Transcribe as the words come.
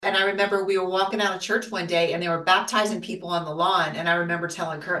And I remember we were walking out of church one day and they were baptizing people on the lawn. And I remember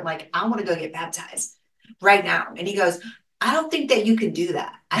telling Kurt, like, I want to go get baptized right now. And he goes, I don't think that you can do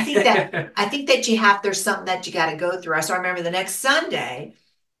that. I think that there's something that you got to go through. So I remember the next Sunday,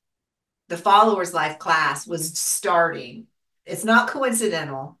 the Followers Life class was starting. It's not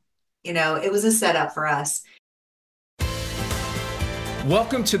coincidental. It was a setup for us.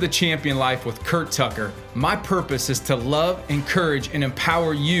 Welcome to the Champion Life with Kurt Tucker. My purpose is to love, encourage, and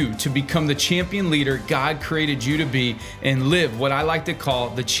empower you to become the champion leader God created you to be and live what I like to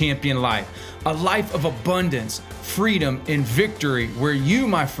call the champion life. A life of abundance, freedom, and victory where you,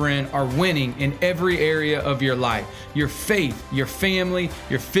 my friend, are winning in every area of your life. Your faith, your family,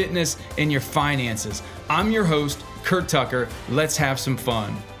 your fitness, and your finances. I'm your host, Kurt Tucker. Let's have some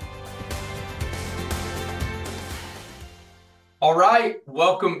fun. All right,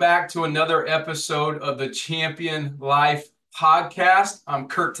 welcome back to another episode of the Champion Life podcast. I'm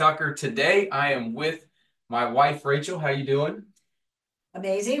Kurt Tucker. Today, I am with my wife, Rachel. How you doing?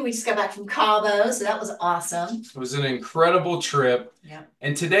 Amazing. We just got back from Cabo, so that was awesome. It was an incredible trip. Yeah.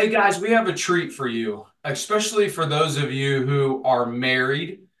 And today, guys, we have a treat for you, especially for those of you who are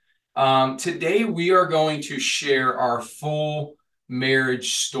married. Today, we are going to share our full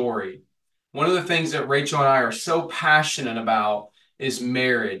marriage story. One of the things that Rachel and I are so passionate about is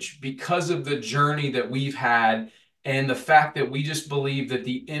marriage because of the journey that we've had and the fact that we just believe that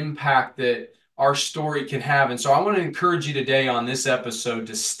the impact that our story can have. And so I want to encourage you today on this episode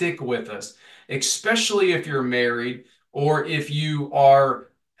to stick with us, especially if you're married or if you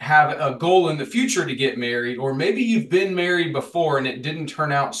have a goal in the future to get married, or maybe you've been married before and it didn't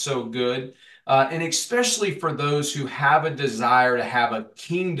turn out so good. And especially for those who have a desire to have a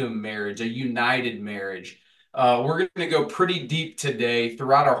kingdom marriage, a united marriage. We're going to go pretty deep today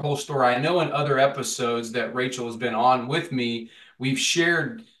throughout our whole story. I know in other episodes that Rachel has been on with me, we've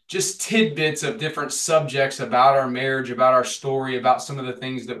shared just tidbits of different subjects about our marriage, about our story, about some of the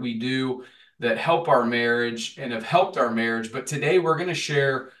things that we do that help our marriage and have helped our marriage. But today we're going to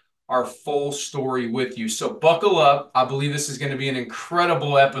share our full story with you. So buckle up. I believe this is going to be an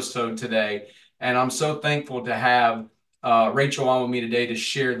incredible episode today. And I'm so thankful to have Rachel on with me today to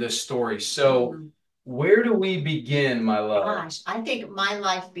share this story. So where do we begin, my love? Gosh, I think my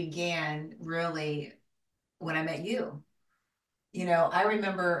life began really when I met you. I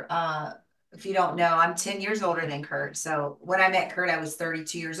remember, if you don't know, I'm 10 years older than Kurt. So when I met Kurt, I was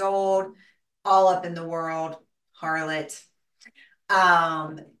 32 years old, all up in the world, harlot.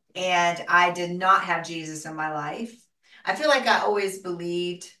 And I did not have Jesus in my life. I feel like I always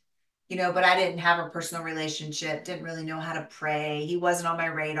believed, but I didn't have a personal relationship, didn't really know how to pray. He wasn't on my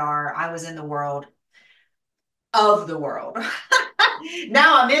radar. I was in the world of the world.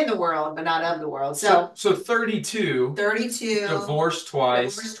 Now I'm in the world, but not of the world. So 32, divorced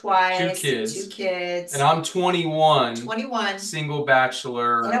twice, two kids. And I'm 21, single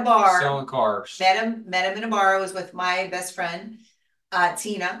bachelor, in a bar, selling cars. Met him in a bar. I was with my best friend,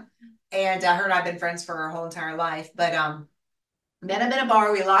 Tina, and her and I've been friends for her whole entire life. But met him in a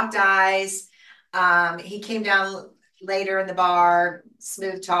bar. We locked eyes. He came down later in the bar,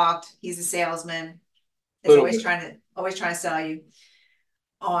 smooth talked. He's a salesman. He's always trying to sell you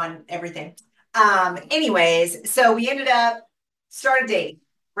on everything. Anyways, so we ended up started dating,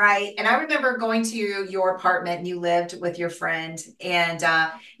 right? And I remember going to your apartment and you lived with your friend, and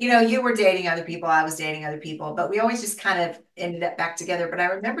you were dating other people, I was dating other people, but we always just kind of ended up back together. But I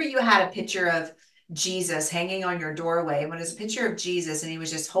remember you had a picture of Jesus hanging on your doorway. When it was a picture of Jesus and he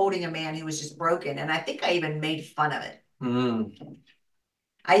was just holding a man who was just broken. And I think I even made fun of it.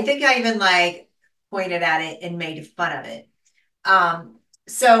 I think I even pointed at it and made fun of it.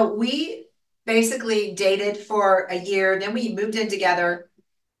 So we basically dated for a year. Then we moved in together,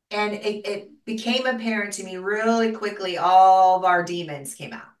 and it became apparent to me really quickly all of our demons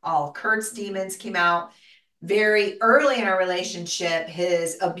came out. All of Kurt's demons came out very early in our relationship.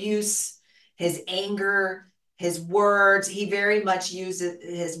 His abuse, his anger, his words. He very much uses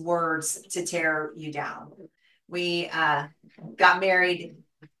his words to tear you down. We got married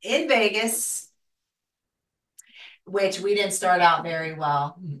in Vegas, which we didn't start out very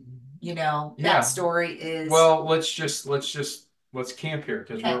well. That story is... Well, let's camp here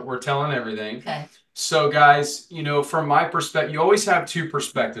because we're telling everything. Okay. So guys, from my perspective, you always have two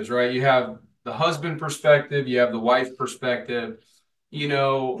perspectives, right? You have the husband perspective, you have the wife perspective, And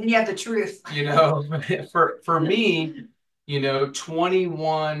you have the truth. For me,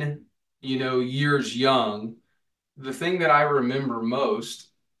 21, years young, the thing that I remember most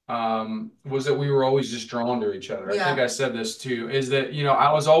was that we were always just drawn to each other. Yeah. I think I said this too, is that,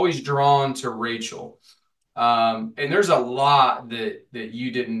 I was always drawn to Rachel. And there's a lot that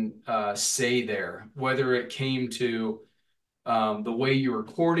you didn't say there, whether it came to the way you were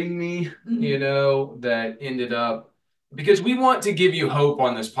courting me, that ended up, because we want to give you hope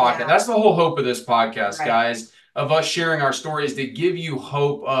on this podcast. Yeah. That's the whole hope of this podcast, Right. guys, of us sharing our stories, to give you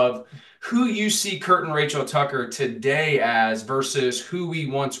hope of who you see Kurt and Rachel Tucker today as versus who we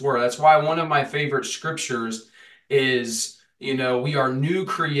once were. That's why one of my favorite scriptures is, we are new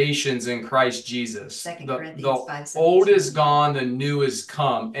creations in Christ Jesus. 2 Corinthians The 5:17. old is gone, the new is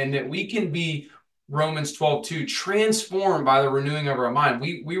come, and that we can be, Romans 12:2, transformed by the renewing of our mind.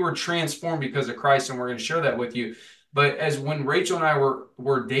 We were transformed because of Christ, and we're going to share that with you. But as when Rachel and I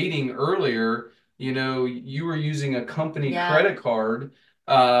were dating earlier, you were using a company credit card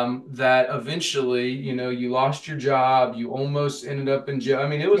that eventually, you lost your job. You almost ended up in jail. I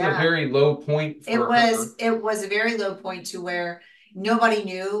mean, it was a very low point for her. It was a very low point to where nobody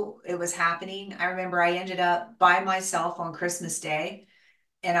knew it was happening. I remember I ended up by myself on Christmas Day,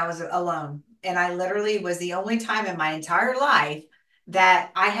 and I was alone. And I literally was the only time in my entire life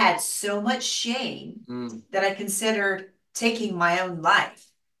that I had so much shame that I considered taking my own life.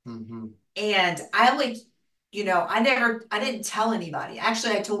 Mm-hmm. And I only, I didn't tell anybody.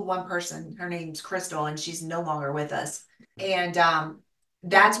 Actually, I told one person. Her name's Crystal, and she's no longer with us. And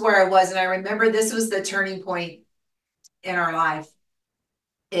that's where I was. And I remember this was the turning point in our life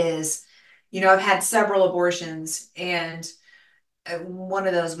is, I've had several abortions, and one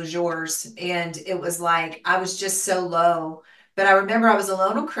of those was yours. And it was like, I was just so low. But I remember I was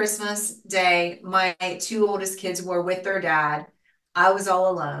alone on Christmas Day. My two oldest kids were with their dad. I was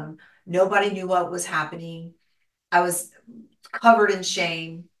all alone. Nobody knew what was happening. I was covered in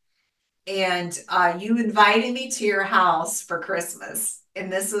shame. And you invited me to your house for Christmas.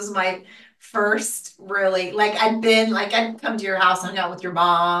 And this was my first really, I'd come to your house, hung out with your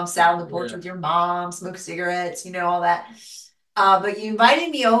mom, sat on the porch with your mom, smoked cigarettes, all that. But you invited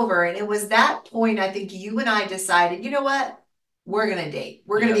me over, and it was that point, I think you and I decided, you know what? We're going to date.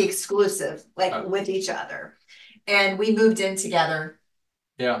 We're going to be exclusive, with each other. And we moved in together.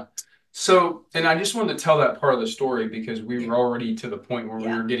 Yeah. So, and I just wanted to tell that part of the story because we were already to the point where we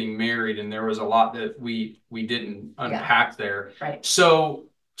were getting married, and there was a lot that we didn't unpack there. Right. So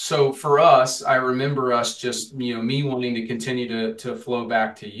for us, I remember us just, me wanting to continue to flow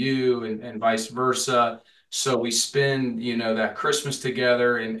back to you and vice versa. So we spend, that Christmas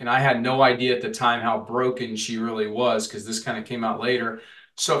together, and I had no idea at the time how broken she really was, because this kind of came out later.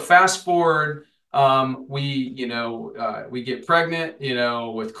 So fast forward, we get pregnant,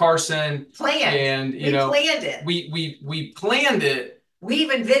 with Carson. And we planned it. We planned it. We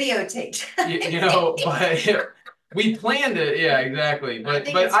even videotaped. But we planned it. Yeah, exactly. But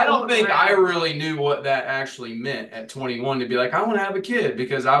I don't think I really knew what that actually meant at 21 to be like, I want to have a kid,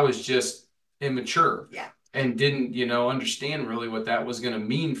 because I was just immature. Yeah. And didn't, understand really what that was going to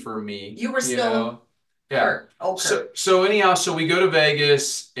mean for me. You were still Kurt. So anyhow, so we go to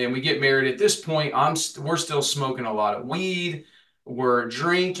Vegas and we get married. At this point, we're still smoking a lot of weed. We're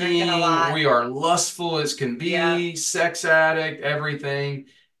drinking a lot. We are lustful as can be, sex addict, everything.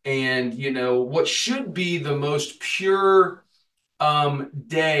 And, what should be the most pure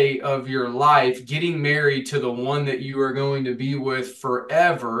day of your life, getting married to the one that you are going to be with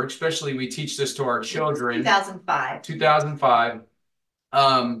forever, especially we teach this to our children. 2005.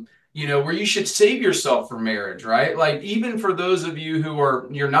 Where you should save yourself for marriage, right? Like, even for those of you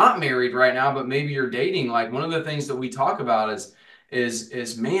you're not married right now, but maybe you're dating, like, one of the things that we talk about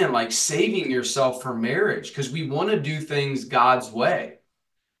is man, like, saving yourself for marriage, because we want to do things God's way.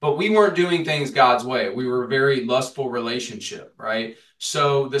 But we weren't doing things God's way. We were a very lustful relationship, right?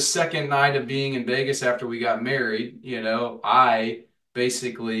 So the second night of being in Vegas after we got married, I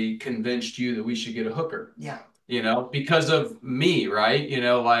basically convinced you that we should get a hooker. Yeah. Because of me, right?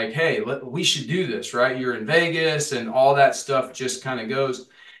 Like, hey, we should do this, right? You're in Vegas, and all that stuff just kind of goes.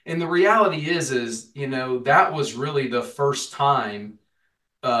 And the reality is, that was really the first time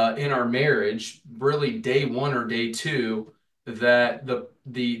in our marriage, really day one or day two, that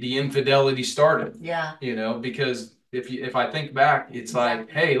the infidelity started. Yeah. Because if I think back, it's like,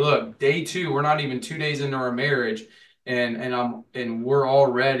 hey, look, day two, we're not even 2 days into our marriage, and we're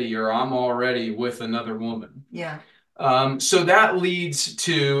already, or I'm already with another woman. Yeah. So that leads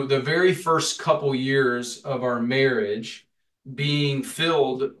to the very first couple years of our marriage being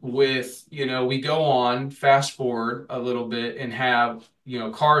filled with, we go on, fast forward a little bit, and have,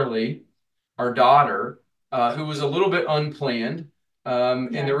 Carly, our daughter, who was a little bit unplanned.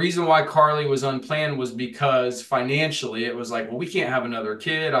 And the reason why Carly was unplanned was because financially it was like, well, we can't have another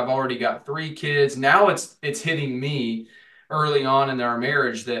kid. I've already got 3 kids. Now it's hitting me, early on in our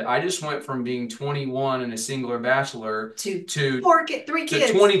marriage that I just went from being 21 and a single bachelor to to three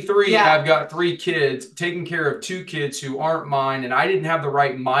kids. 23. Yeah. I've got 3 kids, taking care of 2 kids who aren't mine, and I didn't have the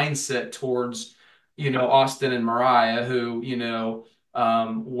right mindset towards, Austin and Mariah, who,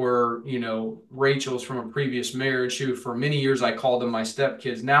 were, Rachel's from a previous marriage, who for many years I called them my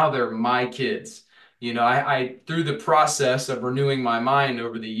stepkids. Now they're my kids. I through the process of renewing my mind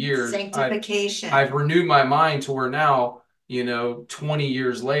over the years, sanctification, I've renewed my mind to where now, 20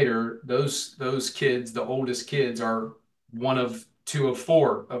 years later, those kids, the oldest kids, are one of 2 of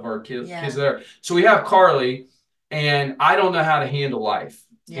 4 of our kids there. So we have Carly, and I don't know how to handle life.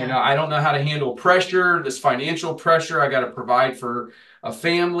 I don't know how to handle pressure, this financial pressure. I got to provide for a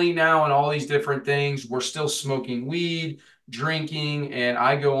family now and all these different things. We're still smoking weed, drinking, and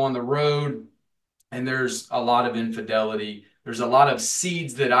I go on the road, and there's a lot of infidelity. There's a lot of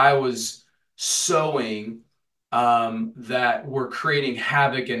seeds that I was sowing that were creating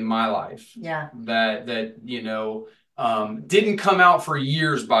havoc in my life. Yeah. That didn't come out for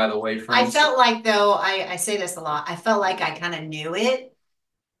years, by the way. I felt like, though, I say this a lot, I felt like I kind of knew it.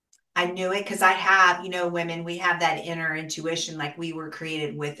 I knew it because I have, women, we have that inner intuition, like we were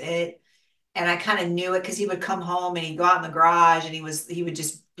created with it. And I kind of knew it because he would come home and he'd go out in the garage and he was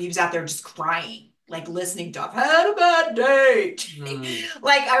out there just crying, like listening to, I've had a bad day.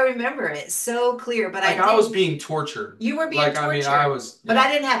 Like I remember it so clear, but I was being tortured. You were being tortured. I mean, I was, but I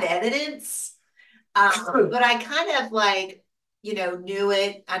didn't have evidence. But I kind of knew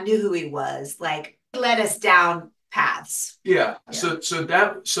it. I knew who he was. Like he led us down paths. Yeah. So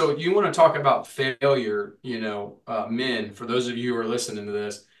you want to talk about failure, men, for those of you who are listening to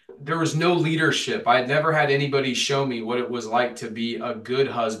this, there was no leadership. I had never had anybody show me what it was like to be a good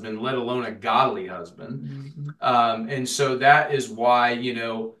husband, let alone a godly husband. Mm-hmm. And so that is why,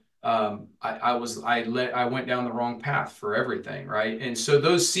 I went down the wrong path for everything. Right. And so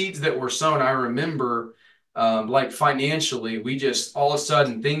those seeds that were sown, I remember, like financially, we just all of a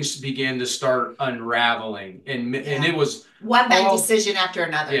sudden things began to start unraveling, and it was one bad decision after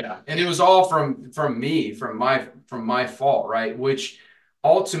another. Yeah, and it was all from me, from my fault, right? Which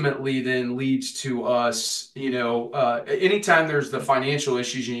ultimately then leads to us, anytime there's the financial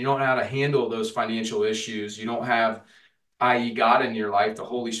issues and you don't know how to handle those financial issues, you don't have, i.e., God in your life, the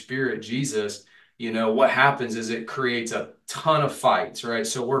Holy Spirit, Jesus. What happens is it creates a ton of fights, right?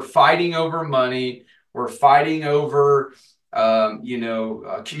 So we're fighting over money. We're fighting over,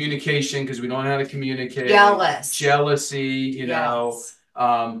 communication because we don't know how to communicate. Jealousy, Yes.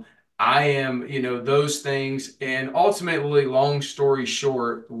 I am, those things. And ultimately, long story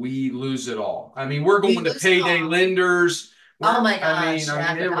short, we lose it all. I mean, we're going to payday lenders. Oh my gosh.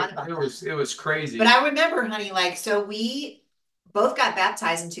 It was crazy. But I remember, honey, so we both got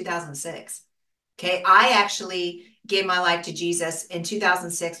baptized in 2006. Okay. I actually gave my life to Jesus in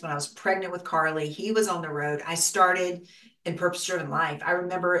 2006 when I was pregnant with Carly. He was on the road. I started in Purpose Driven Life. I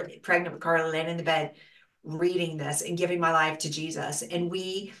remember pregnant with Carly, laying in the bed, reading this and giving my life to Jesus. And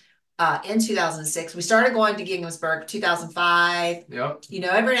we, in 2006, we started going to Ginghamsburg. 2005. Yep.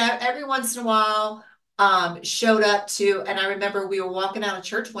 Every once in a while, showed up to, and I remember we were walking out of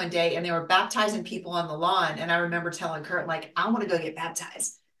church one day and they were baptizing people on the lawn. And I remember telling Kurt, I want to go get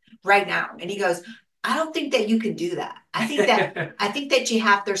baptized right now. And he goes, I don't think that you can do that. I think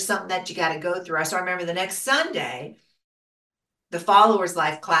that there's something that you got to go through. So I remember the next Sunday, the Followers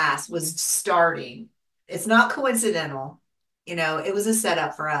Life class was starting. It's not coincidental. It was a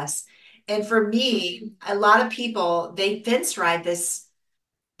setup for us. And for me, a lot of people, they fence ride this.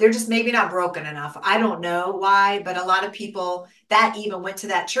 They're just maybe not broken enough. I don't know why, but a lot of people that even went to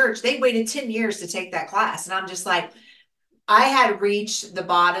that church, they waited 10 years to take that class. And I'm just like, I had reached the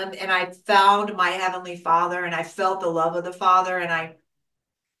bottom and I found my Heavenly Father and I felt the love of the Father, and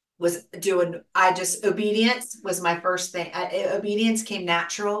obedience was my first thing. Obedience came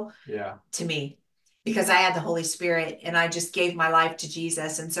natural to me because I had the Holy Spirit and I just gave my life to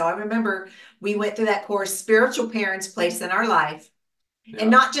Jesus. And so I remember we went through that course, spiritual parents placed in our life,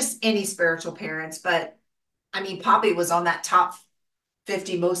 and not just any spiritual parents, but I mean, Poppy was on that top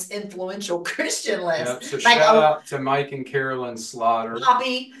 50 most influential Christian list. Yep. So shout out to Mike and Carolyn Slaughter.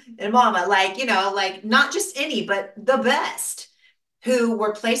 Poppy and Mama, not just any, but the best, who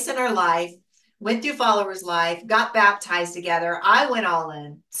were placed in our life, went through Followers Life, got baptized together. I went all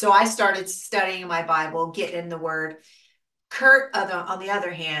in. So I started studying my Bible, getting in the Word. Kurt, on the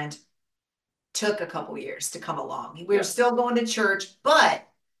other hand, took a couple years to come along. We were still going to church, but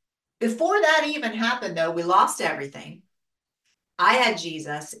before that even happened, though, we lost everything. I had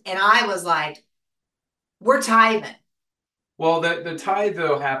Jesus, and I was like, we're tithing. Well, the tithe,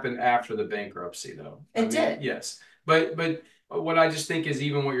 though, happened after the bankruptcy, though. It did. Yes. But what I just think is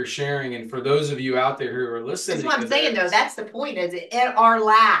even what you're sharing, and for those of you out there who are That's listening what I'm to saying, though. this, That's the point, is in our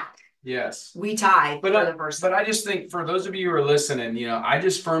lack, yes, we tithe for the person. but I just think for those of you who are listening, you know, I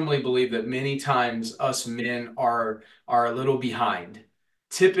just firmly believe that many times us men are a little behind.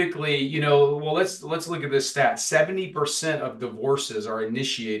 Typically, you know, well, let's look at this stat. 70% of divorces are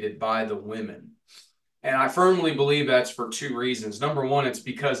initiated by the women. And I firmly believe that's for two reasons. Number one, it's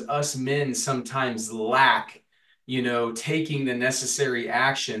because us men sometimes lack, you know, taking the necessary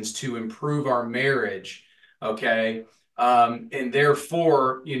actions to improve our marriage. Okay. And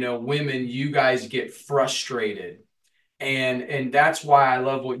therefore, you know, women, you guys get frustrated. And that's why I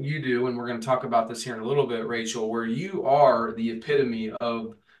love what you do. And we're going to talk about this here in a little bit, Rachel, where you are the epitome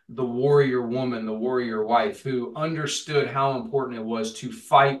of the warrior woman, the warrior wife who understood how important it was to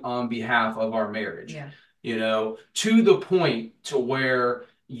fight on behalf of our marriage. Yeah. You know, to the point to where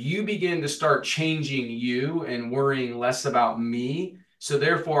you begin to start changing you and worrying less about me. So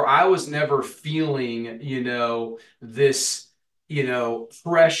therefore, I was never feeling, you know, this, you know,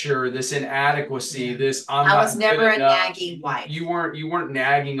 pressure, this inadequacy, Yeah. this I was never a nagging wife. You weren't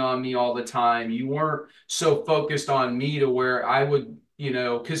nagging on me all the time. You weren't so focused on me to where I would, you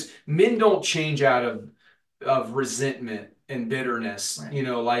know, because men don't change out of resentment and bitterness, Right. you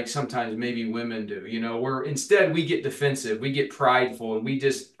know, like sometimes maybe women do, you know, where instead we get defensive, we get prideful, and we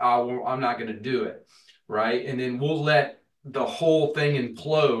just, oh, well, I'm not going to do it. Right. And then we'll let the whole thing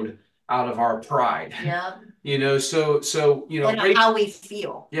implode out of our pride. Yeah. You know, you know, and how we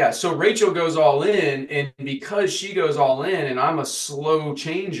feel. Yeah, so Rachel goes all in, and because she goes all in, and I'm a slow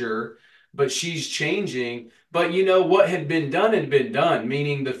changer, but she's changing. But you know what had been done,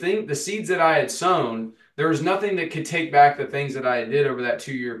 meaning the seeds that I had sown, there was nothing that could take back the things that I did over that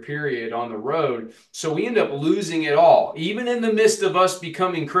 2-year period on the road. So we end up losing it all, even in the midst of us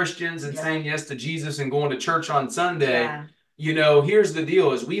becoming Christians and saying yes to Jesus and going to church on Sunday. Yeah. You know, here's the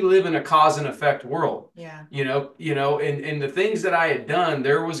deal: is we live in a cause and effect world. Yeah. You know, and the things that I had done,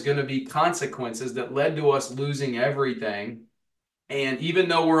 there was going to be consequences that led to us losing everything. And even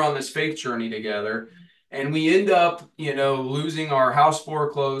though we're on this faith journey together, and we end up, you know, losing our house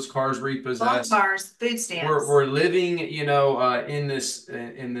foreclosed, cars repossessed, cars, food stamps. We're living, you know, in this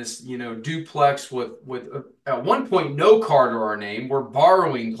you know, duplex with at one point no car to our name. We're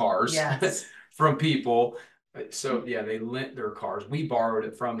borrowing cars Yes. from people. So yeah, they lent their cars. We borrowed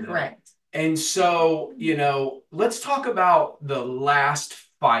it from them. Correct. And so, you know, let's talk about the last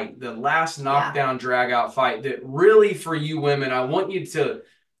fight, the last knockdown, drag out fight that really, for you women, I want you to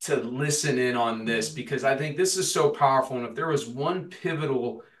listen in on this, because I think this is so powerful. And if there was one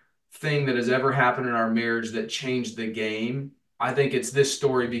pivotal thing that has ever happened in our marriage that changed the game, I think it's this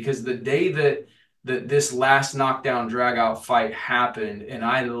story. Because the day that this last knockdown, drag out fight happened and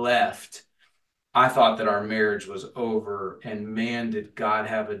I left, I thought that our marriage was over, and man, did God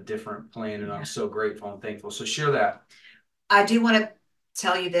have a different plan. And I'm so grateful and thankful. So share that. I do want to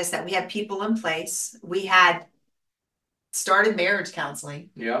tell you this, that we had people in place. We had started marriage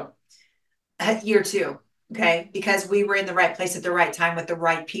counseling. Yeah. At year 2. Okay. Because we were in the right place at the right time with the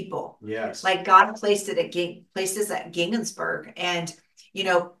right people. Yes. Like God placed us at Gingensburg. And, you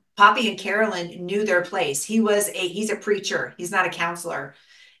know, Poppy and Carolyn knew their place. He's a preacher. He's not a counselor.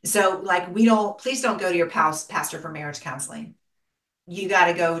 So like, please don't go to your pastor for marriage counseling. You got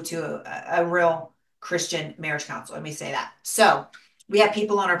to go to a real Christian marriage counselor. Let me say that. So we had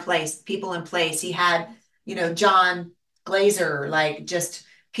people in place. He had, you know, John Glazer, like just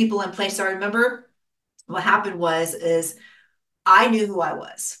people in place. So I remember what happened is I knew who I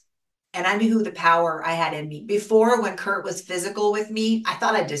was, and I knew who the power I had in me. Before, when Kurt was physical with me, I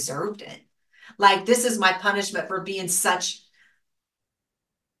thought I deserved it. Like, this is my punishment for being such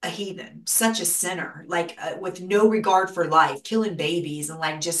a heathen, such a sinner, like with no regard for life, killing babies and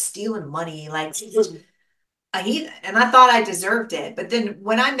like just stealing money, like a heathen. And I thought I deserved it. But then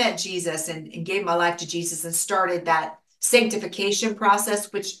when I met Jesus and gave my life to Jesus and started that sanctification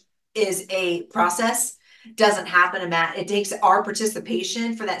process, which is a process, doesn't happen in that. It takes our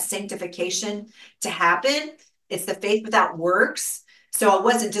participation for that sanctification to happen. It's the faith without works. So I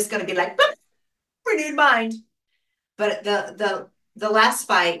wasn't just going to be like, renewed mind. But the last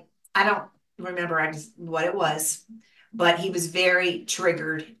fight, I don't remember what it was, but he was very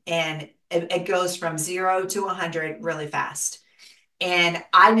triggered, and it goes from 0 to 100 really fast. And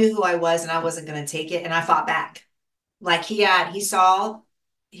I knew who I was, and I wasn't going to take it. And I fought back. Like he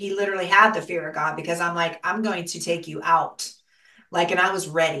literally had the fear of God, because I'm like, I'm going to take you out. Like, and I was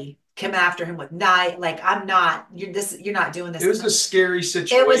ready, come after him with knife. Like, you're not doing this. It was a scary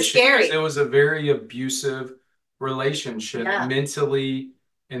situation. It was scary. It was a very abusive relationship, mentally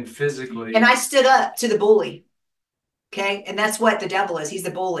and physically. And I stood up to the bully. Okay. And that's what the devil is. He's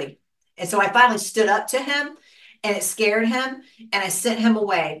the bully. And so I finally stood up to him and it scared him and I sent him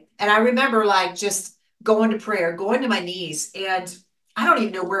away. And I remember like just going to prayer, going to my knees. And I don't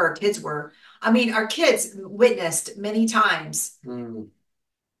even know where our kids were. I mean, our kids witnessed many times.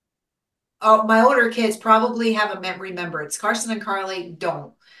 Oh, my older kids probably have a remembrance. Carson and Carly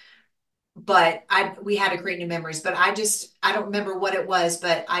don't, but we had to create new memories. But I don't remember what it was.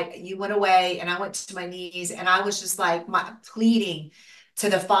 But you went away, and I went to my knees, and I was just like pleading to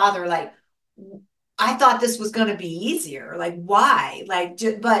the Father, like I thought this was going to be easier. Like why? Like,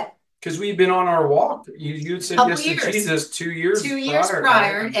 but because we've been on our walk. You'd said yes to Jesus 2 years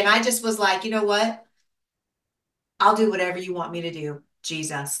prior, and I just was like, you know what? I'll do whatever you want me to do,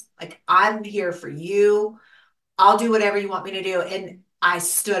 Jesus. Like, I'm here for you. I'll do whatever you want me to do. And I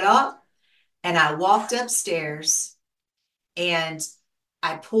stood up and I walked upstairs and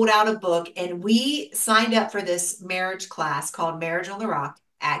I pulled out a book and we signed up for this marriage class called Marriage on the Rock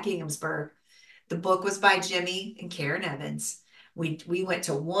at Ginghamsburg. The book was by Jimmy and Karen Evans. We went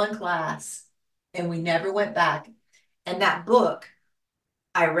to one class and we never went back. And that book,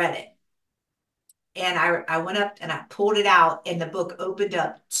 I read it. And I went up and I pulled it out and the book opened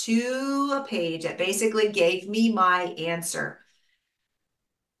up to a page that basically gave me my answer.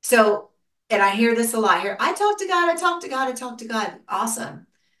 So, and I hear this a lot here. I talk to God, I talk to God, I talk to God. Awesome.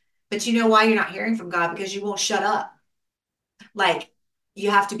 But you know why you're not hearing from God? Because you won't shut up. Like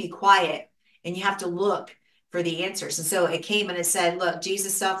you have to be quiet and you have to look for the answers. And so it came and it said, look,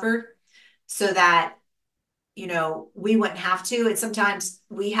 Jesus suffered so that, we wouldn't have to. And sometimes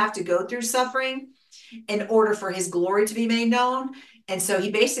we have to go through suffering in order for his glory to be made known. And so he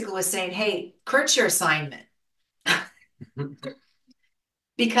basically was saying, hey, Kurt's your assignment.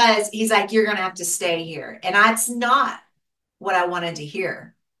 Because he's like, you're going to have to stay here. And that's not what I wanted to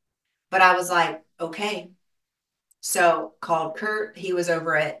hear. But I was like, okay. So called Kurt. He was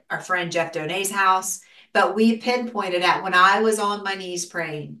over at our friend Jeff Donay's house. But we pinpointed at when I was on my knees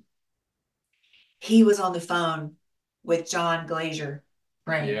praying, he was on the phone with John Glazier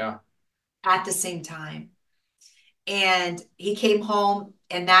praying at the same time. And he came home,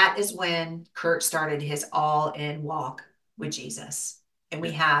 and that is when Kurt started his all-in walk with Jesus. And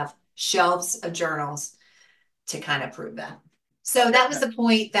we have shelves of journals to kind of prove that. So that was the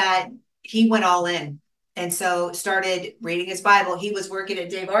point that he went all in. And so started reading his Bible. He was working at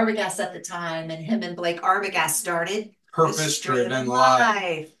Dave Arbogast at the time, and him and Blake Arbogast started Purpose Driven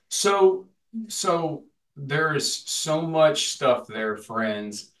Life. So there is so much stuff there,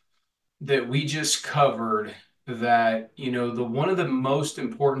 friends, that we just covered that, one of the most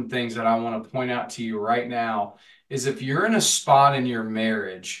important things that I want to point out to you right now is if you're in a spot in your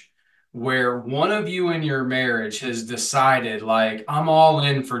marriage where one of you in your marriage has decided, like, I'm all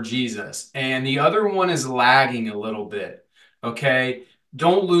in for Jesus, and the other one is lagging a little bit, okay?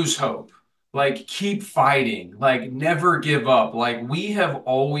 Don't lose hope. Like, keep fighting. Like, never give up. Like, we have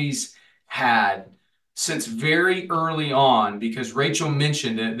always had since very early on, because Rachel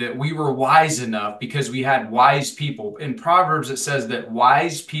mentioned it, that we were wise enough because we had wise people. In Proverbs, it says that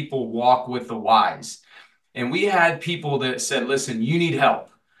wise people walk with the wise. And we had people that said, listen, you need help.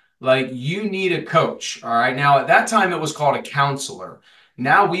 Like, you need a coach. All right. Now, at that time, it was called a counselor.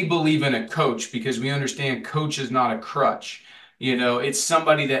 Now we believe in a coach because we understand coach is not a crutch. It's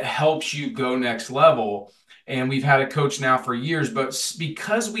somebody that helps you go next level. And we've had a coach now for years. But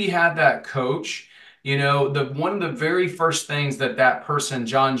because we had that coach, one of the very first things that person,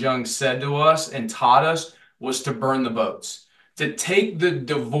 John Jung, said to us and taught us was to burn the boats, to take the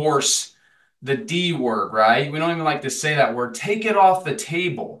divorce, the D word, right? We don't even like to say that word. Take it off the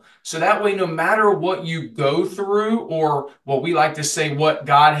table. So that way, no matter what you go through, or what we like to say, what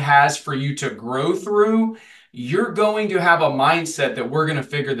God has for you to grow through, you're going to have a mindset that we're going to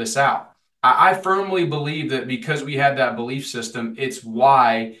figure this out. I firmly believe that because we had that belief system, it's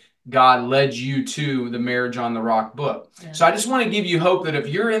why God led you to the Marriage on the Rock book. Yeah. So I just want to give you hope that if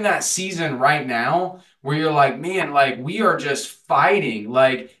you're in that season right now where you're like, man, like we are just fighting,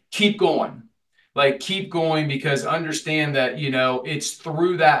 like keep going. Like keep going, because understand that, it's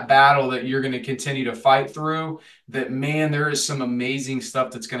through that battle that you're going to continue to fight through that, man, there is some amazing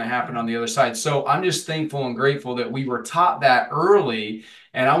stuff that's going to happen on the other side. So I'm just thankful and grateful that we were taught that early.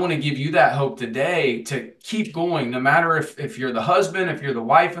 And I want to give you that hope today to keep going, no matter if you're the husband, if you're the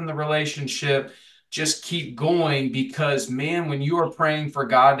wife in the relationship, just keep going, because, man, when you are praying for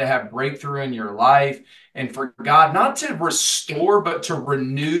God to have breakthrough in your life and for God not to restore, but to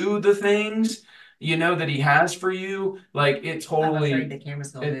renew the things, that he has for you, like it totally,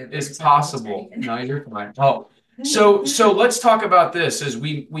 it's possible. No, you're fine. Oh, So let's talk about this as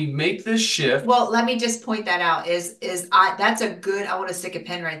we make this shift. Well, let me just point that out. That's a good, I want to stick a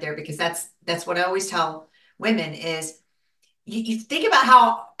pin right there because that's what I always tell women is you think about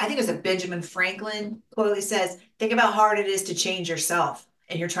how, I think it was a Benjamin Franklin quote that says, think about how hard it is to change yourself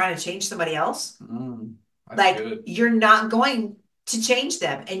and you're trying to change somebody else. Like good. You're not going to change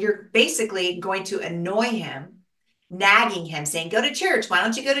them and you're basically going to annoy him, nagging him, saying, go to church. Why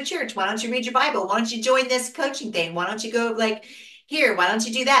don't you go to church? Why don't you read your Bible? Why don't you join this coaching thing? Why don't you go like here? Why don't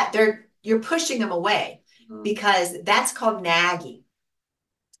you do that? You're pushing them away because that's called nagging.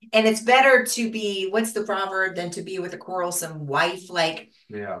 And it's better to be, what's the proverb, than to be with a quarrelsome wife? Like,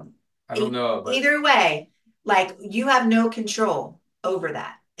 yeah, I don't know. But either way, like you have no control over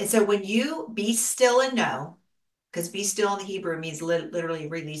that. And so when you be still and know, because be still in the Hebrew means literally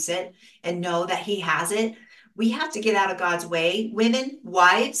release it and know that he has it. We have to get out of God's way, women,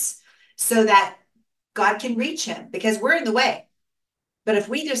 wives, so that God can reach him because we're in the way. But if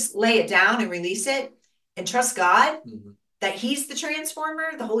we just lay it down and release it and trust God, that he's the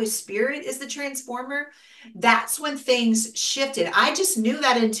transformer, the Holy Spirit is the transformer, that's when things shifted. I just knew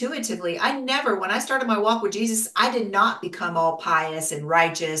that intuitively. When I started my walk with Jesus, I did not become all pious and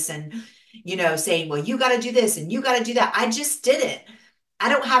righteous and, saying, well, you got to do this and you got to do that. I just did it. I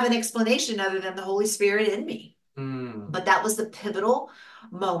don't have an explanation other than the Holy Spirit in me. But that was the pivotal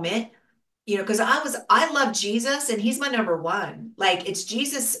moment, because I love Jesus and he's my number one. Like it's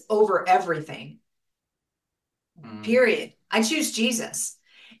Jesus over everything. Period. I choose Jesus.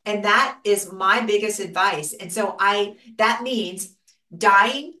 And that is my biggest advice. And so that means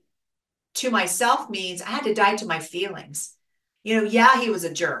dying to myself means I had to die to my feelings. Yeah, he was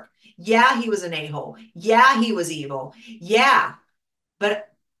a jerk. Yeah, he was an a-hole. Yeah, he was evil. Yeah.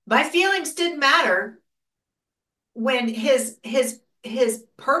 But my feelings didn't matter when his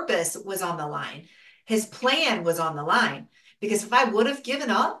purpose was on the line. His plan was on the line. Because if I would have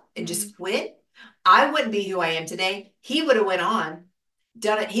given up and just quit, I wouldn't be who I am today. He would have went on,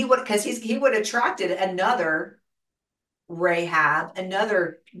 done it. He would have attracted another Rahab,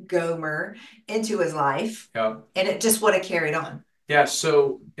 another Gomer into his life. Yeah. And it just would have carried on. Yeah.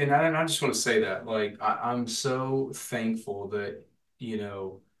 So, and I just want to say that, like, I'm so thankful that,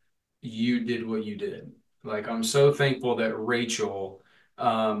 you did what you did. Like, I'm so thankful that Rachel,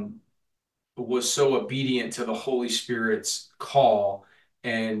 was so obedient to the Holy Spirit's call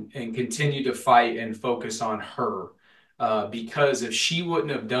and continue to fight and focus on her. Because if she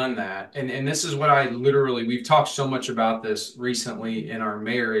wouldn't have done that, and this is what we've talked so much about this recently in our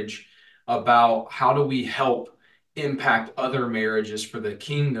marriage, about how do we help impact other marriages for the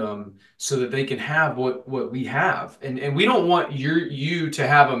kingdom so that they can have what we have. And we don't want you to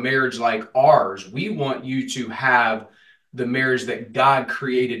have a marriage like ours. We want you to have the marriage that God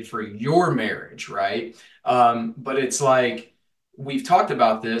created for your marriage, right? But it's like, we've talked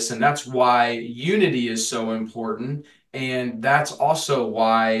about this, and that's why unity is so important. And that's also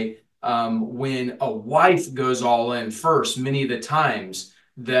why when a wife goes all in first, many of the times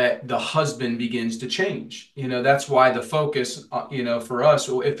that the husband begins to change. That's why the focus, for us,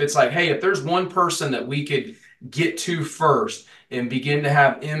 if it's like, hey, if there's one person that we could get to first and begin to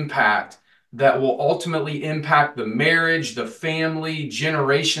have impact that will ultimately impact the marriage, the family,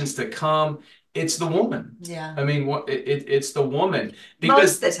 generations to come, it's the woman. Yeah. I mean, it's the woman.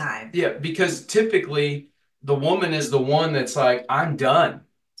 Most of the time. Yeah, because typically the woman is the one that's like, I'm done.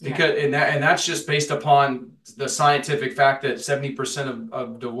 Because and that's just based upon the scientific fact that 70%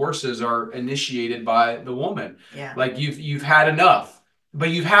 of divorces are initiated by the woman. Yeah. Like you've had enough, but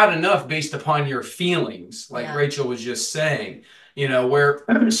you've had enough based upon your feelings, like Rachel was just saying, where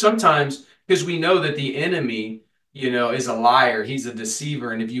sometimes, because we know that the enemy, is a liar. He's a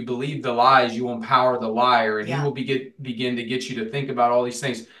deceiver. And if you believe the lies, you empower the liar, and he will begin to get you to think about all these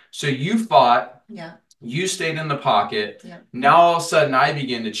things. So you fought. Yeah. You stayed in the pocket. Yeah. Now all of a sudden I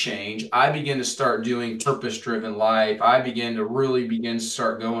begin to change. I begin to start doing purpose-driven life. I begin to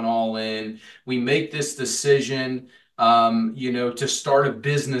start going all in. We make this decision, to start a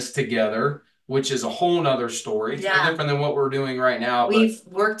business together, which is a whole nother story. It's different than what we're doing right now. We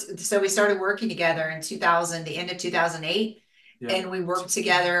started working together in the end of 2008. Yeah. And we worked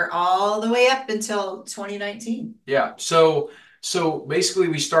together all the way up until 2019. Yeah. So basically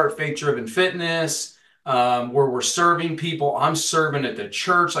we start Faith Driven Fitness, where we're serving people. I'm serving at the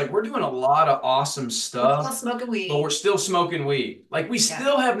church. Like, we're doing a lot of awesome stuff. We're still smoking weed. But we're still smoking weed. Like, we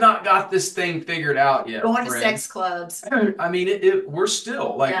still have not got this thing figured out yet. Going to sex clubs. I mean, we're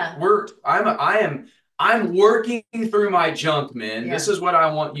still like, I'm working through my junk, man. Yeah. This is what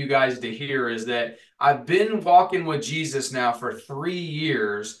I want you guys to hear, is that I've been walking with Jesus now for 3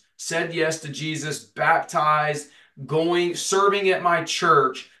 years. said yes to Jesus, baptized, going, serving at my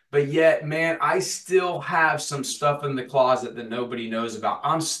church. But yet, man, I still have some stuff in the closet that nobody knows about.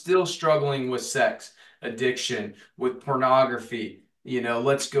 I'm still struggling with sex addiction, with pornography.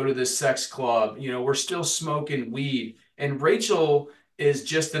 Let's go to this sex club. We're still smoking weed. And Rachel is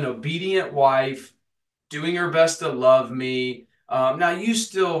just an obedient wife doing her best to love me. Now, you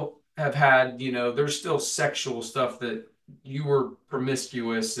still have had, there's still sexual stuff that you were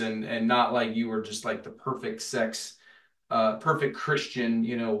promiscuous and not like you were just like the perfect sex, perfect Christian,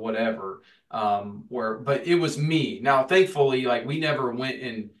 whatever. But it was me. Now, thankfully, like we never went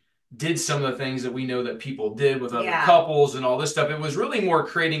and did some of the things that we know that people did with other couples and all this stuff. It was really more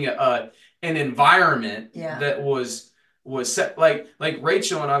creating an environment that was set, like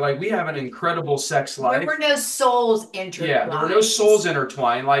Rachel and I, like we have an incredible sex life. There were no souls intertwined. Yeah, there were no souls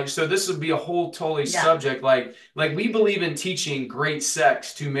intertwined. Like, so this would be a whole totally subject. Like we believe in teaching great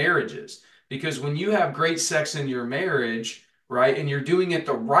sex to marriages, because when you have great sex in your marriage, right, and you're doing it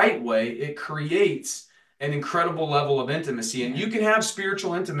the right way, it creates an incredible level of intimacy. And you can have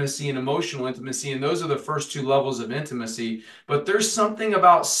spiritual intimacy and emotional intimacy, and those are the first two levels of intimacy. But there's something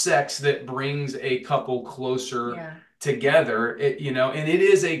about sex that brings a couple closer together, and it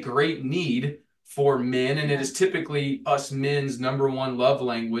is a great need for men, and it is typically us men's number one love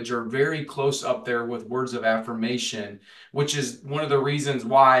language, or very close up there with words of affirmation, which is one of the reasons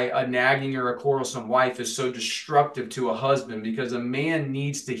why a nagging or a quarrelsome wife is so destructive to a husband, because a man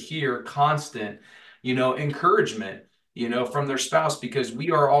needs to hear constant, encouragement, from their spouse, because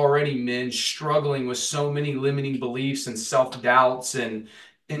we are already men struggling with so many limiting beliefs and self-doubts and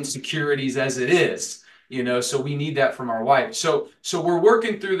insecurities as it is. So we need that from our wife. So we're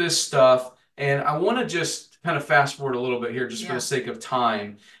working through this stuff, and I want to just kind of fast forward a little bit here, just for the sake of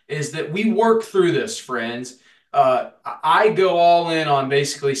time, is that we work through this, friends. I go all in on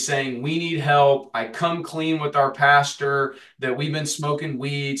basically saying we need help. I come clean with our pastor that we've been smoking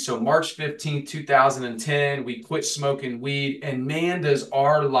weed. So March 15th, 2010, we quit smoking weed, and man, does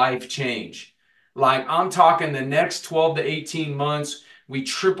our life change. Like, I'm talking the next 12 to 18 months, we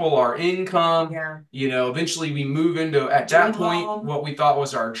triple our income. Eventually we move into, at that point, what we thought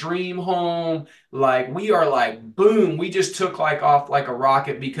was our dream home. Like, we are like, boom, we just took like off like a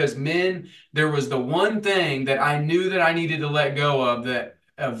rocket, because men, there was the one thing that I knew that I needed to let go of, that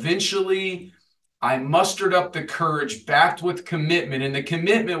eventually I mustered up the courage, backed with commitment. And the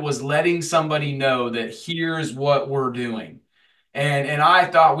commitment was letting somebody know that here's what we're doing. And I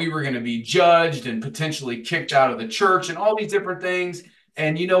thought we were going to be judged and potentially kicked out of the church and all these different things.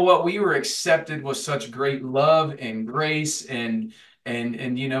 And you know what? We were accepted with such great love and grace, and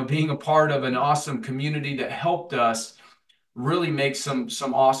being a part of an awesome community that helped us really make some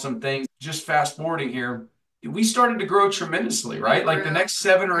awesome things. Just fast forwarding here, we started to grow tremendously, right? Like the next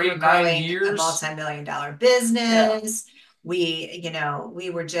 7 or 8, 9 years, a multi-million-dollar business. We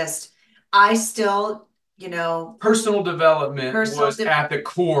were just, I still, personal development was at the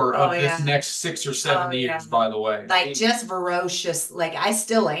core of this next 6 or 7 years, by the way. Like, just ferocious. Like, I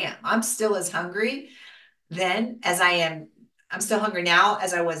still am. I'm still as hungry then as I am. I'm still hungry now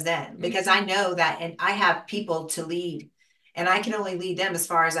as I was then, because I know that, and I have people to lead, and I can only lead them as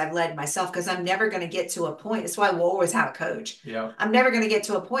far as I've led myself, because I'm never going to get to a point. That's why we'll always have a coach. I'm never going to get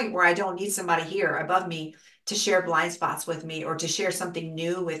to a point where I don't need somebody here above me to share blind spots with me, or to share something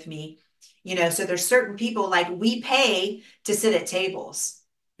new with me. So there's certain people, like, we pay to sit at tables.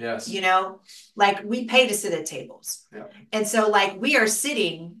 Like, we pay to sit at tables. And so, like, we are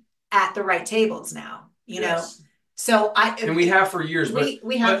sitting at the right tables now, So and we have for years,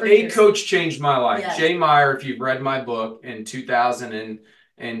 we have for years. A coach changed my life. Jay Meyer, if you've read my book, in 2010,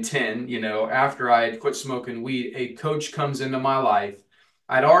 after I had quit smoking weed, a coach comes into my life.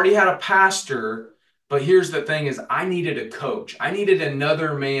 I'd already had a pastor, but here's the thing: is I needed a coach. I needed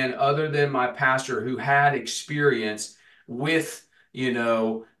another man other than my pastor who had experience with,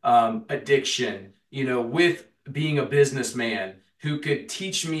 addiction, with being a businessman, who could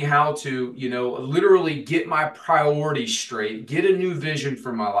teach me how to, literally get my priorities straight, get a new vision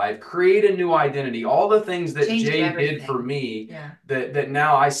for my life, create a new identity, all the things that Jay did for me, that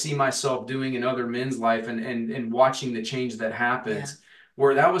now I see myself doing in other men's life, and watching the change that happens.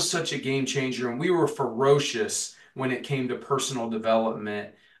 Where that was such a game changer. And we were ferocious when it came to personal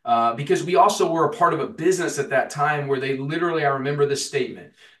development, because we also were a part of a business at that time where they literally, I remember this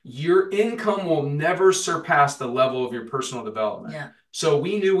statement: your income will never surpass the level of your personal development. So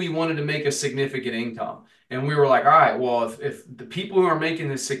we knew we wanted to make a significant income. And we were like, all right, well, if the people who are making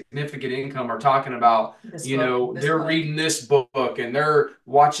this significant income are talking about, they're reading this book and they're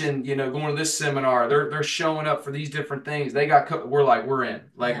watching, going to this seminar, they're showing up for these different things. We're in.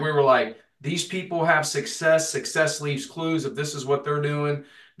 Like, we were like, these people have success. Success leaves clues. If this is what they're doing,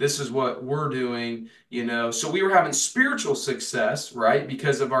 this is what we're doing, So we were having spiritual success, right?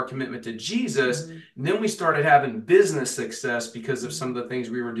 Because of our commitment to Jesus. And then we started having business success because of some of the things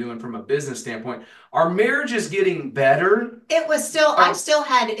we were doing from a business standpoint. Our marriage is getting better. It was still, I still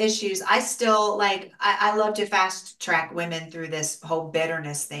had issues. I still I love to fast track women through this whole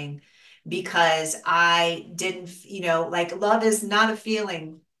bitterness thing because I didn't, love is not a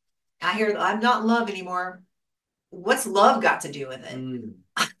feeling. I hear I'm not in love anymore. What's love got to do with it?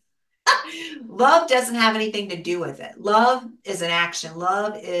 Love doesn't have anything to do with it. Love is an action.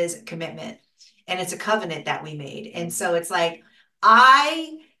 Love is commitment. And it's a covenant that we made. And so it's like,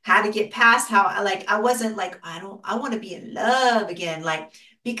 I had to get past how I wasn't like, I want to be in love again.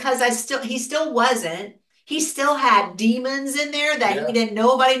 Because he still wasn't, he still had demons in there that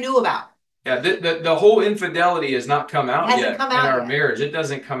nobody knew about. Yeah, the whole infidelity has not come out yet in our marriage. It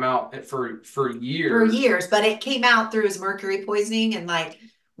doesn't come out for years. For years, but it came out through his mercury poisoning, and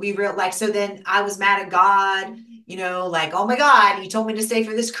so then I was mad at God, oh my God, you told me to stay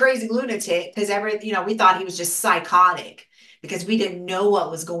for this crazy lunatic, because we thought he was just psychotic because we didn't know what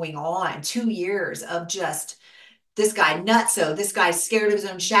was going on. 2 years of just this guy nutso, this guy scared of his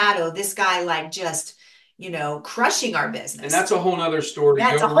own shadow, this guy just crushing our business. And that's a whole nother story.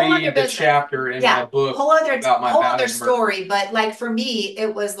 Go read the chapter in my book whole other story. But for me,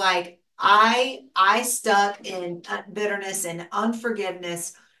 it was I stuck in bitterness and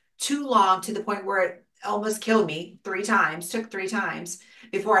unforgiveness too long, to the point where it almost killed me 3 times. Took 3 times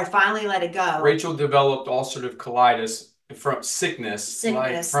before I finally let it go. Rachel developed ulcerative colitis from sickness.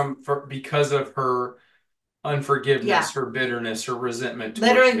 Because of her unforgiveness, her bitterness, her resentment.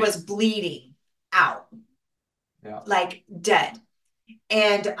 Literally was bleeding out. Yeah. Dead.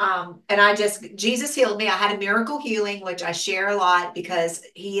 And Jesus healed me. I had a miracle healing, which I share a lot because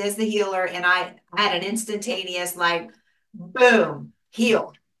he is the healer. And I had an instantaneous, boom,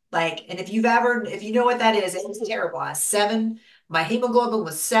 healed. And if you know what that is, it was terrible. I was 7. My hemoglobin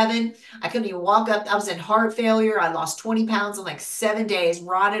was 7. I couldn't even walk up. I was in heart failure. I lost 20 pounds in 7 days,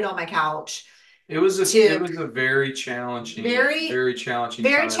 rotted on my couch. It was a very challenging, very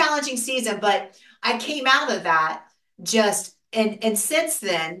challenging season. But I came out of that and since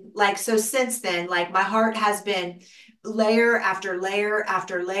then, my heart has been layer after layer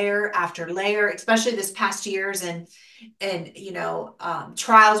after layer after layer, especially this past years, and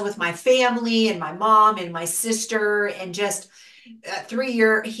trials with my family and my mom and my sister, and just a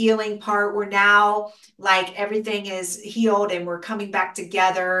 3-year healing part where now everything is healed and we're coming back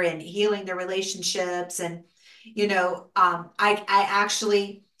together and healing the relationships. And I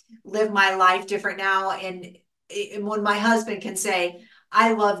actually live my life different now. And when my husband can say,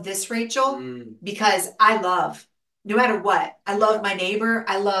 I love this Rachel, because I love, no matter what, I love my neighbor.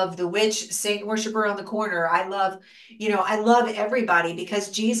 I love the witch Satan worshiper on the corner. I love everybody because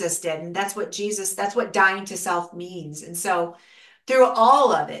Jesus did. And that's what dying to self means. And so through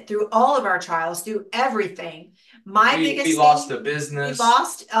all of it, through all of our trials, through everything, we lost a business.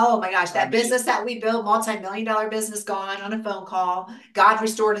 Oh my gosh, that business that we built, multi-million-dollar business, gone on a phone call. God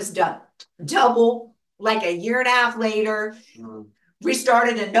restored us double, a year and a half later.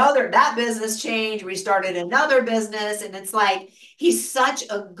 Restarted that business changed. We started another business, and it's he's such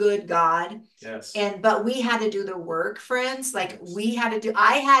a good God. Yes. But we had to do the work, friends. I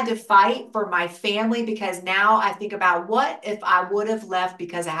had to fight for my family, because now I think about, what if I would have left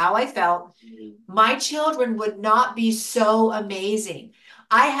because of how I felt? My children would not be so amazing.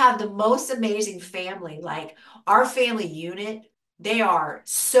 I have the most amazing family, our family unit. They are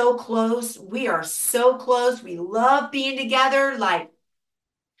so close. We are so close. We love being together.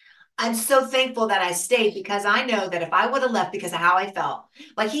 I'm so thankful that I stayed, because I know that if I would have left because of how I felt,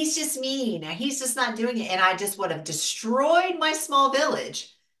 he's just mean, he's just not doing it, and I just would have destroyed my small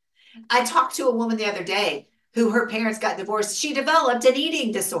village. I talked to a woman the other day who her parents got divorced. She developed an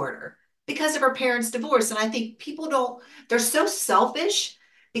eating disorder because of her parents' divorce. And I think they're so selfish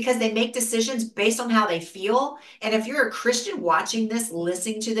because they make decisions based on how they feel. And if you're a Christian watching this,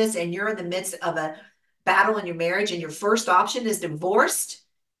 listening to this, and you're in the midst of a battle in your marriage and your first option is divorced,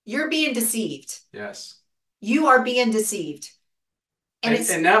 you're being deceived. Yes. You are being deceived. And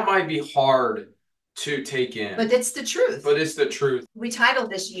that might be hard to take in. But it's the truth. We titled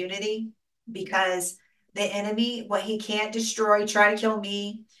this Unity because the enemy, what he can't destroy, try to kill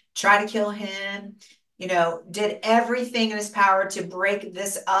me, try to kill him, did everything in his power to break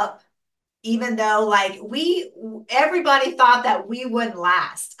this up. even though like everybody thought that we wouldn't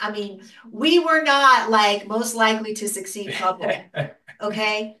last. I mean, we were not like most likely to succeed couple.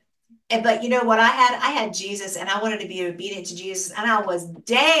 Okay. But you know what I had Jesus, and I wanted to be obedient to Jesus, and I was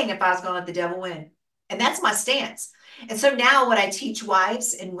dang if I was going to let the devil win. And that's my stance. And so now what I teach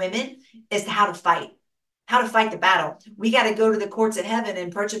wives and women is how to fight the battle. We got to go to the courts of heaven and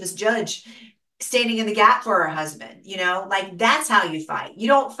approach him as judge, standing in the gap for our husband. Like that's how you fight. You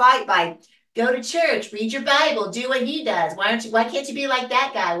don't fight by go to church, read your Bible, do what he does. Why can't you be like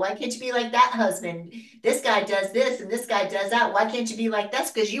that guy? Why can't you be like that husband? This guy does this and this guy does that. Why can't you be like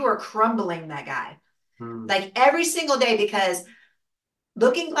that's because you are crumbling that guy. Like every single day, because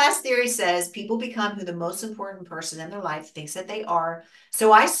Looking Glass theory says people become who the most important person in their life thinks that they are.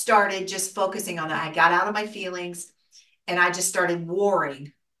 So I started just focusing on that. I got out of my feelings and I just started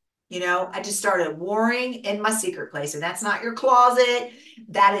warring. I just started warring in my secret place. And that's not your closet.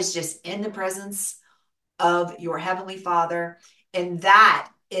 That is just in the presence of your Heavenly Father. And that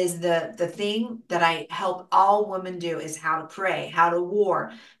is the thing that I help all women do, is how to pray, how to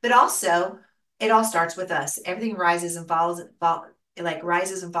war. But also, it all starts with us. Everything rises and falls, like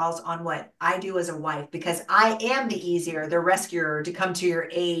rises and falls on what I do as a wife, because I am the easier, the rescuer, to come to your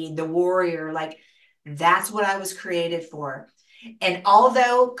aid, the warrior. Like that's what I was created for. And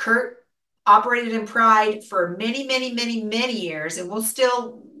although Kurt operated in pride for many, many, many, many years, and we'll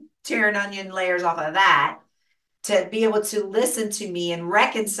still tear an onion layers off of that, to be able to listen to me and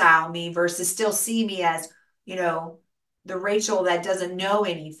reconcile me versus still see me as, the Rachel that doesn't know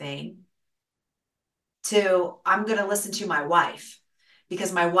anything, to I'm going to listen to my wife,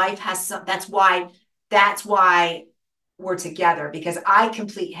 because my wife has some, that's why we're together, because I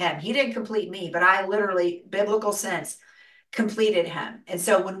complete him. He didn't complete me, but I literally, biblical sense, completed him. And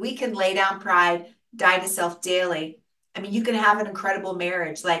so when we can lay down pride, die to self daily, I mean, you can have an incredible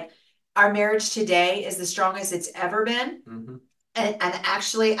marriage. Like our marriage today is the strongest it's ever been. Mm-hmm. And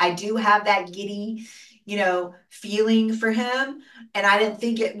actually, I do have that giddy, feeling for him. And I didn't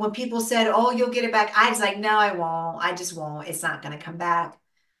think it, when people said, oh, you'll get it back, I was like, no, I won't. I just won't. It's not going to come back.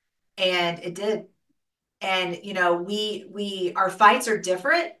 And it did. And, our fights are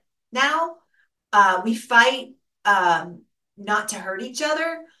different now. We fight not to hurt each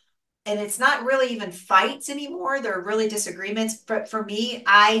other. And it's not really even fights anymore. They're really disagreements. But for me,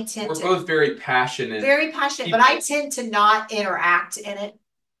 we're both very passionate. Very passionate, but I tend to not interact in it.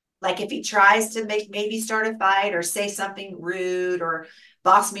 Like if he tries to maybe start a fight or say something rude or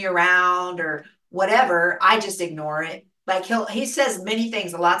boss me around or whatever, I just ignore it. Like he says many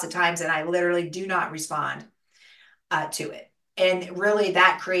things lots of times, and I literally do not respond to it. And really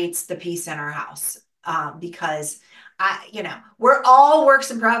that creates the peace in our house, because we're all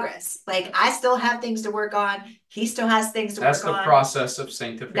works in progress. Like I still have things to work on. He still has things to work on. That's the process of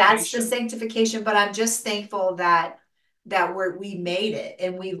sanctification. That's the sanctification. But I'm just thankful that we made it,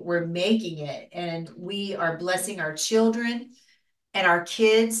 and we're making it, and we are blessing our children and our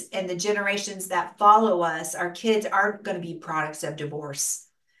kids and the generations that follow us. Our kids aren't going to be products of divorce.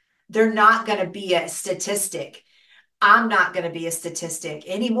 They're not going to be a statistic. I'm not going to be a statistic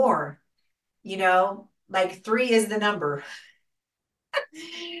anymore. Like 3 is the number.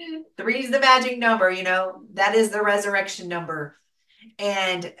 3 is the magic number, that is the resurrection number.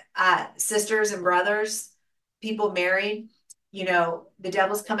 And sisters and brothers, people married, the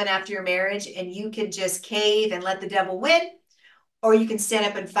devil's coming after your marriage, and you can just cave and let the devil win, or you can stand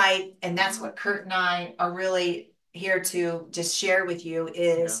up and fight. And that's what Kurt and I are really here to just share with you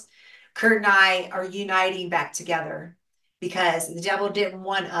is Kurt and I are uniting back together, because the devil didn't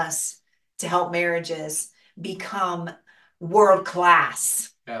want us to help marriages become world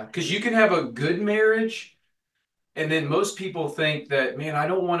class. Yeah, because you can have a good marriage, and then most people think that, man, I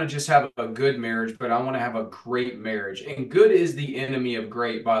don't want to just have a good marriage, but I want to have a great marriage. And good is the enemy of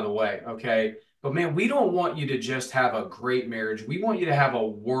great, by the way, okay? But man, we don't want you to just have a great marriage. We want you to have a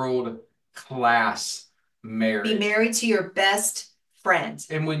world class marriage. Be married to your best friend.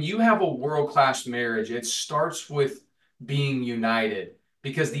 And when you have a world class marriage, it starts with being united,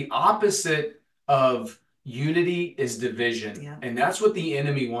 because the opposite of unity is division. Yeah. And that's what the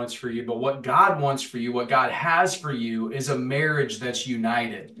enemy wants for you. But what God wants for you, what God has for you, is a marriage that's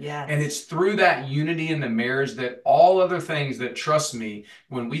united. Yes. And it's through that unity in the marriage that all other things, that, trust me,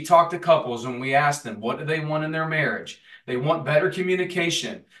 when we talk to couples and we ask them, what do they want in their marriage? They want better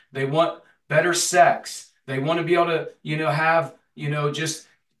communication. They want better sex. They want to be able to, have, just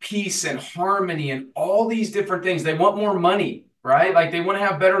peace and harmony and all these different things. They want more money. Right? Like they want to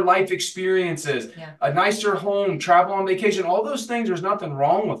have better life experiences, a nicer home, travel on vacation, all those things. There's nothing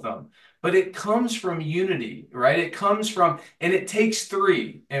wrong with them. but it comes from unity, right? It comes from, and it takes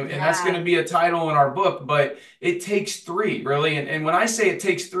three. And that's going to be a title in our book, but it takes three, really. And when I say it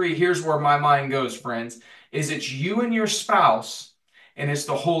takes three, here's where my mind goes, friends, is it's you and your spouse, and it's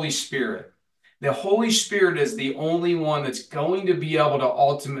the Holy Spirit. The Holy Spirit is the only one that's going to be able to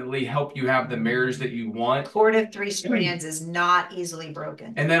ultimately help you have the marriage that you want. Cord of three strands is not easily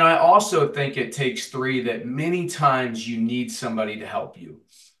broken. And then I also think it takes three, that many times you need somebody to help you.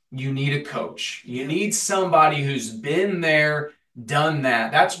 You need a coach. You need somebody who's been there, done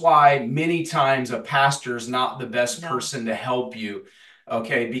that. That's why many times a pastor is not the best person to help you.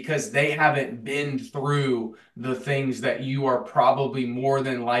 Okay, because they haven't been through the things that you are probably more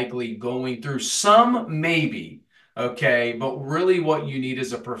than likely going through. Some maybe, okay, but really what you need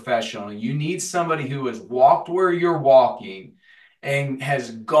is a professional. You need somebody who has walked where you're walking and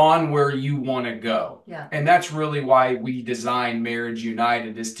has gone where you want to go. Yeah. And that's really why we designed Marriage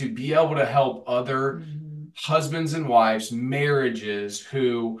United, is to be able to help other husbands and wives, marriages,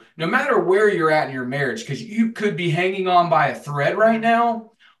 who, no matter where you're at in your marriage, because you could be hanging on by a thread right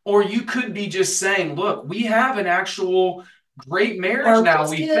now, or you could be just saying, look, we have an actual great marriage now,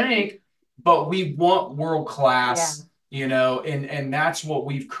 we think, but we want world class, you know, and that's what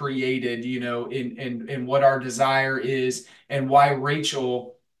we've created, you know, in what our desire is, and why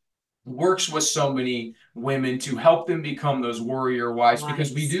Rachel works with so many women to help them become those warrior wives,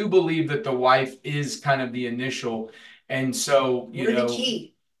 because we do believe that the wife is kind of the initial. And so, you know, the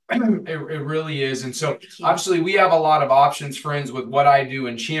key. It really is. And so obviously we have a lot of options, friends, with what I do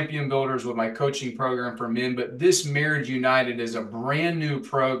in Champion Builders with my coaching program for men. But this Marriage United is a brand new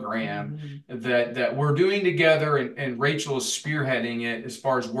program that we're doing together, and Rachel is spearheading it as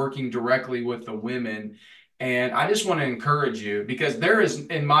far as working directly with the women. And I just want to encourage you, because there is,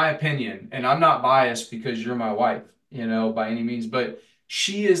 in my opinion, and I'm not biased because you're my wife, you know, by any means, but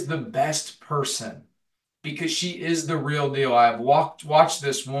she is the best person, because she is the real deal. I've watched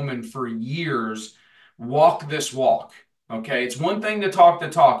this woman for years walk this walk. Okay. It's one thing to talk the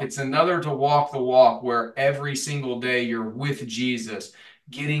talk. It's another to walk the walk, where every single day you're with Jesus,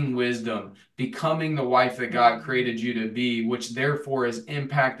 getting wisdom, becoming the wife that God created you to be, which therefore has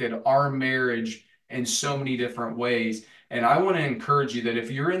impacted our marriage in so many different ways. And I want to encourage you that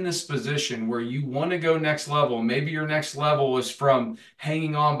if you're in this position where you want to go next level, maybe your next level is from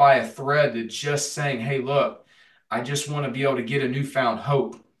hanging on by a thread to just saying, hey, look, I just want to be able to get a newfound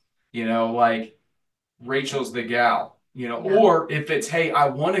hope, you know, like Rachel's the gal, you know, or if it's, hey, I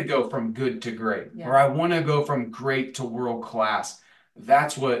want to go from good to great, or I want to go from great to world class.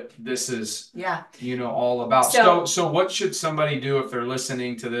 That's what this is, you know, all about. So what should somebody do if they're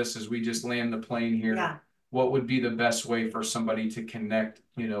listening to this as we just land the plane here? What would be the best way for somebody to connect,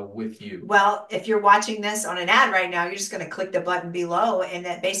 you know, with you? Well, if you're watching this on an ad right now, you're just going to click the button below, and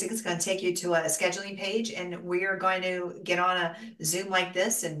that basically is going to take you to a scheduling page, and we are going to get on a Zoom like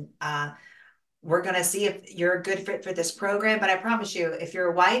this, and we're going to see if you're a good fit for this program. But I promise you, if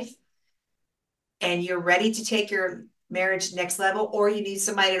you're a wife and you're ready to take your marriage next level, or you need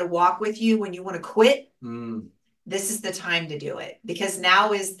somebody to walk with you when you want to quit, this is the time to do it, because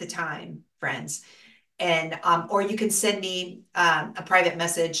now is the time, friends. And or you can send me a private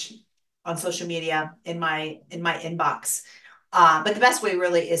message on social media in my inbox. But the best way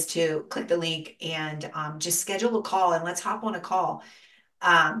really is to click the link and just schedule a call, and let's hop on a call.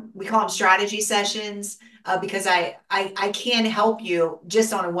 We call them strategy sessions because I can help you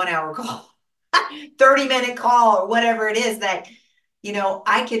just on a 1 hour call, 30-minute call, or whatever it is that, you know,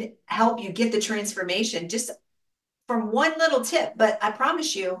 I could help you get the transformation just from one little tip. But I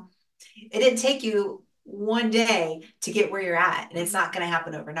promise you, it didn't take you one day to get where you're at, and it's not going to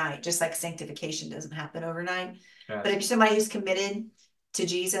happen overnight, just like sanctification doesn't happen overnight. But if you're somebody who's committed to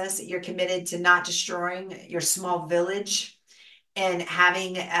Jesus, you're committed to not destroying your small village and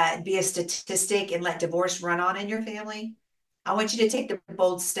having be a statistic and let divorce run on in your family, I want you to take the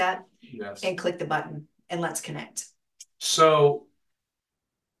bold step and click the button, and let's connect. So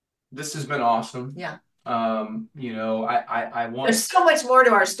this has been awesome. You know, I want, there's so much more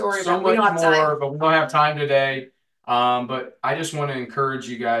to our story, so much more, but we don't have time today. But I just want to encourage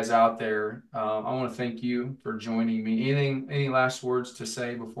you guys out there. I want to thank you for joining me. Any last words to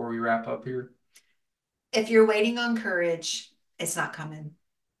say before we wrap up here? If you're waiting on courage, it's not coming.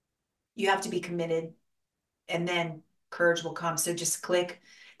 You have to be committed, and then courage will come. So just click.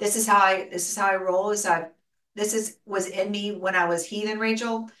 This is how I roll. Was in me when I was heathen,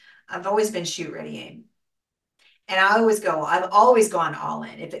 Rachel. I've always been shoot, ready, aim. And I've always gone all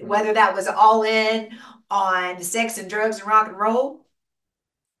in. Whether that was all in on sex and drugs and rock and roll,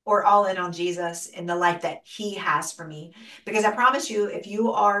 or all in on Jesus and the life that he has for me. Because I promise you, if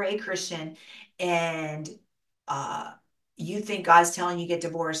you are a Christian and you think God's telling you get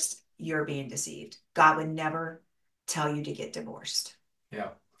divorced, you're being deceived. God would never tell you to get divorced. Yeah.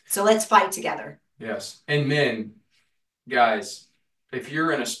 So let's fight together. Yes. And men, guys, if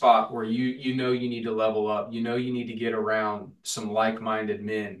you're in a spot where you know you need to level up, you know you need to get around some like-minded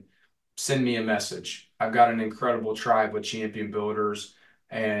men, send me a message. I've got an incredible tribe with champion builders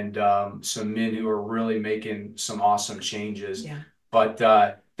and some men who are really making some awesome changes. Yeah. But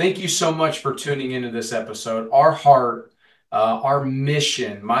thank you so much for tuning into this episode. Our heart, our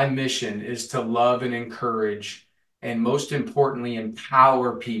mission, my mission is to love and encourage, and most importantly,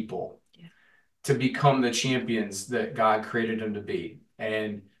 empower people to become the champions that God created them to be.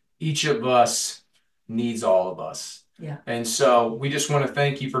 And each of us needs all of us. Yeah. And so we just want to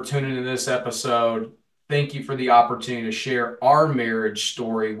thank you for tuning into this episode. Thank you for the opportunity to share our marriage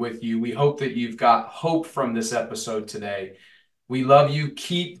story with you. We hope that you've got hope from this episode today. We love you.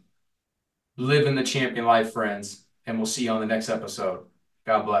 Keep living the champion life, friends. And we'll see you on the next episode.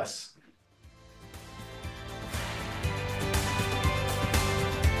 God bless.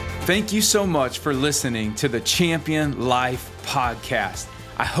 Thank you so much for listening to the Champion Life podcast.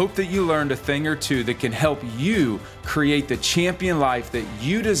 I hope that you learned a thing or two that can help you create the champion life that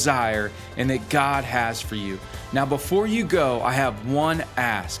you desire and that God has for you. Now, before you go, I have one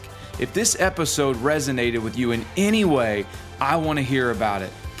ask. If this episode resonated with you in any way, I want to hear about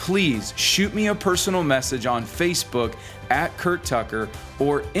it. Please shoot me a personal message on Facebook at Kurt Tucker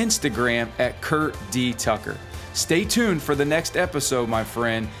or Instagram at Kurt D. Tucker. Stay tuned for the next episode, my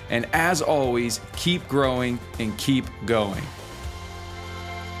friend, and as always, keep growing and keep going.